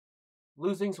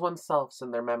Losing oneself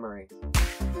in their memory.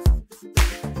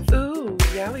 Ooh,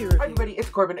 Yaoi review. Hi everybody, it's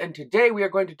Corbin, and today we are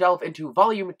going to delve into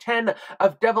Volume 10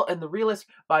 of Devil and the Realist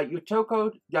by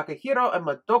Utako Yukihiro and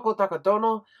Madoka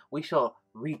Takadono. We shall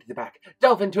read the back,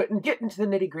 delve into it, and get into the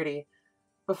nitty-gritty.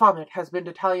 Baphomet has been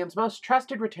Detalion's most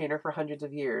trusted retainer for hundreds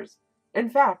of years. In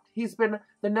fact, he's been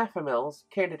the Nephimil's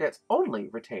candidate's only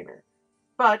retainer.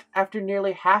 But after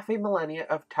nearly half a millennia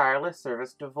of tireless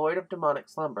service devoid of demonic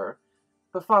slumber,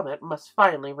 Baphomet must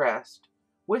finally rest.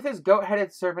 With his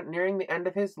goat-headed servant nearing the end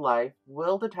of his life,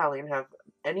 will Detalion have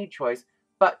any choice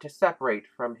but to separate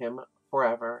from him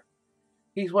forever?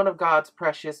 He's one of God's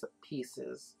precious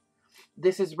pieces.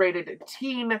 This is rated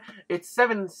teen. It's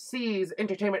 7 C's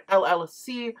Entertainment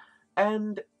LLC,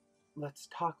 and let's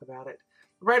talk about it.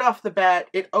 Right off the bat,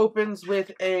 it opens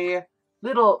with a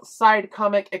little side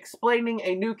comic explaining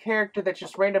a new character that's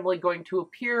just randomly going to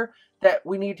appear that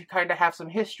we need to kind of have some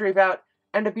history about,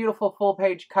 and a beautiful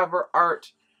full-page cover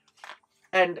art.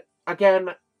 And again,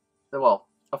 well,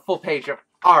 a full page of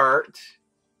art.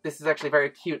 This is actually a very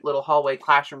cute little hallway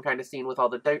classroom kind of scene with all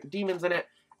the demons in it.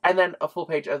 And then a full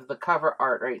page of the cover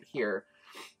art right here.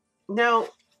 Now,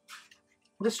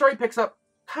 the story picks up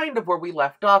kind of where we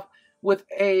left off with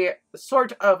a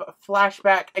sort of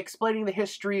flashback explaining the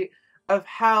history of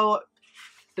how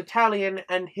Detalion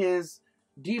and his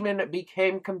demon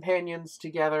became companions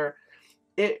together.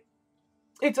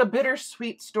 It's a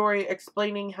bittersweet story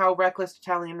explaining how reckless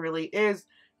Detalion really is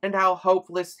and how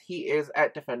hopeless he is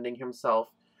at defending himself.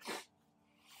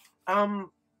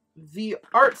 The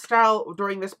art style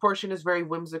during this portion is very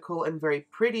whimsical and very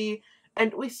pretty,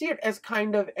 and we see it as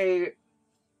kind of a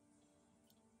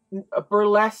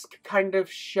burlesque kind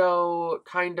of show,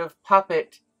 kind of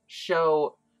puppet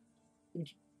show,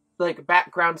 like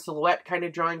background silhouette kind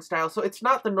of drawing style. So it's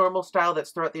not the normal style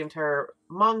that's throughout the entire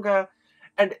manga.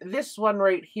 And this one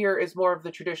right here is more of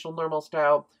the traditional normal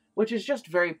style, which is just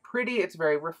very pretty, it's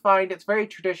very refined, it's very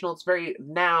traditional, it's very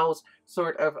now's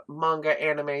sort of manga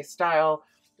anime style.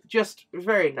 Just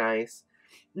very nice.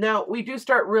 Now, we do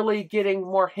start really getting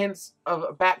more hints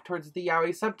of back towards the yaoi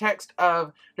subtext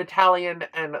of Detalion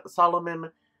and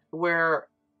Solomon, where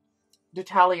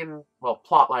Detalion, well,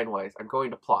 plotline-wise, I'm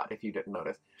going to plot if you didn't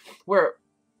notice, where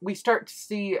we start to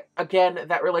see, again,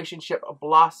 that relationship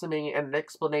blossoming and an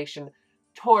explanation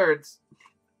towards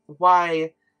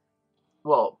why,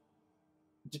 well,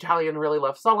 Detalion really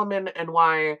loves Solomon, and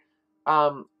why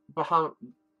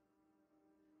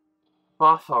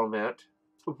Baphomet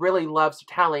really loves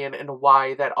Detalion, and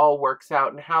why that all works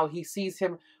out, and how he sees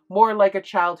him more like a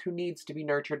child who needs to be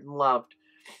nurtured and loved.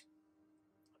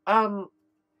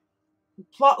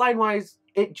 Plotline-wise,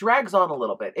 it drags on a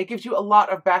little bit. It gives you a lot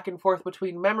of back and forth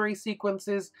between memory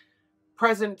sequences,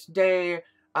 present day,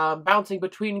 bouncing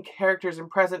between characters in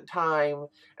present time,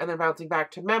 and then bouncing back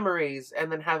to memories,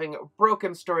 and then having a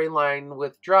broken storyline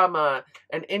with drama,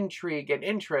 and intrigue, and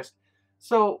interest.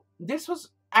 So, this was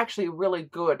actually a really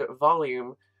good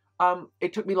volume.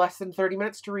 It took me less than 30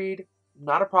 minutes to read.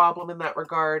 Not a problem in that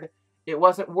regard. It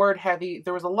wasn't word-heavy.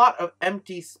 There was a lot of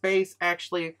empty space,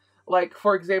 actually. Like,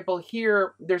 for example,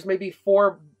 here, there's maybe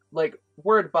 4, like,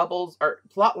 word bubbles, or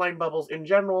plotline bubbles in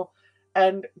general,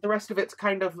 and the rest of it's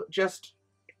kind of just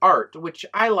art, which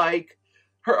I like.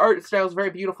 Her art style is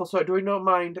very beautiful, so I do not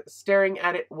mind staring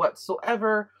at it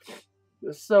whatsoever.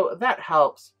 So that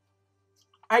helps.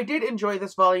 I did enjoy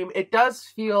this volume. It does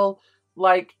feel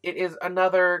like it is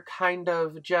another kind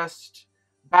of just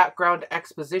background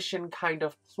exposition kind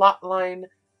of plotline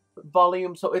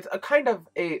volume. So it's a kind of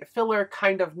a filler,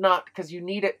 kind of not, because you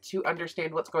need it to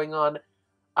understand what's going on.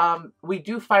 We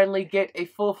do finally get a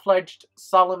full-fledged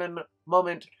Solomon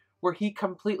moment where he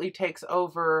completely takes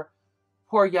over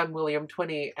poor young William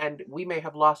Twinney, and we may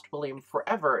have lost William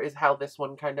forever, is how this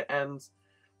one kind of ends.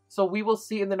 So we will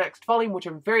see in the next volume, which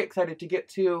I'm very excited to get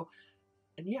to.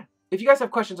 And yeah, if you guys have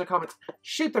questions or comments,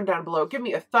 shoot them down below, give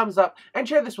me a thumbs up, and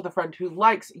share this with a friend who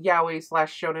likes yaoi /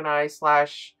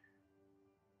 shonenai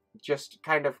 / just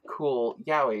kind of cool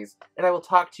yaois. And I will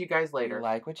talk to you guys later. You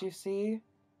like what you see?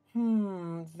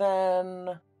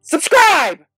 Then... subscribe!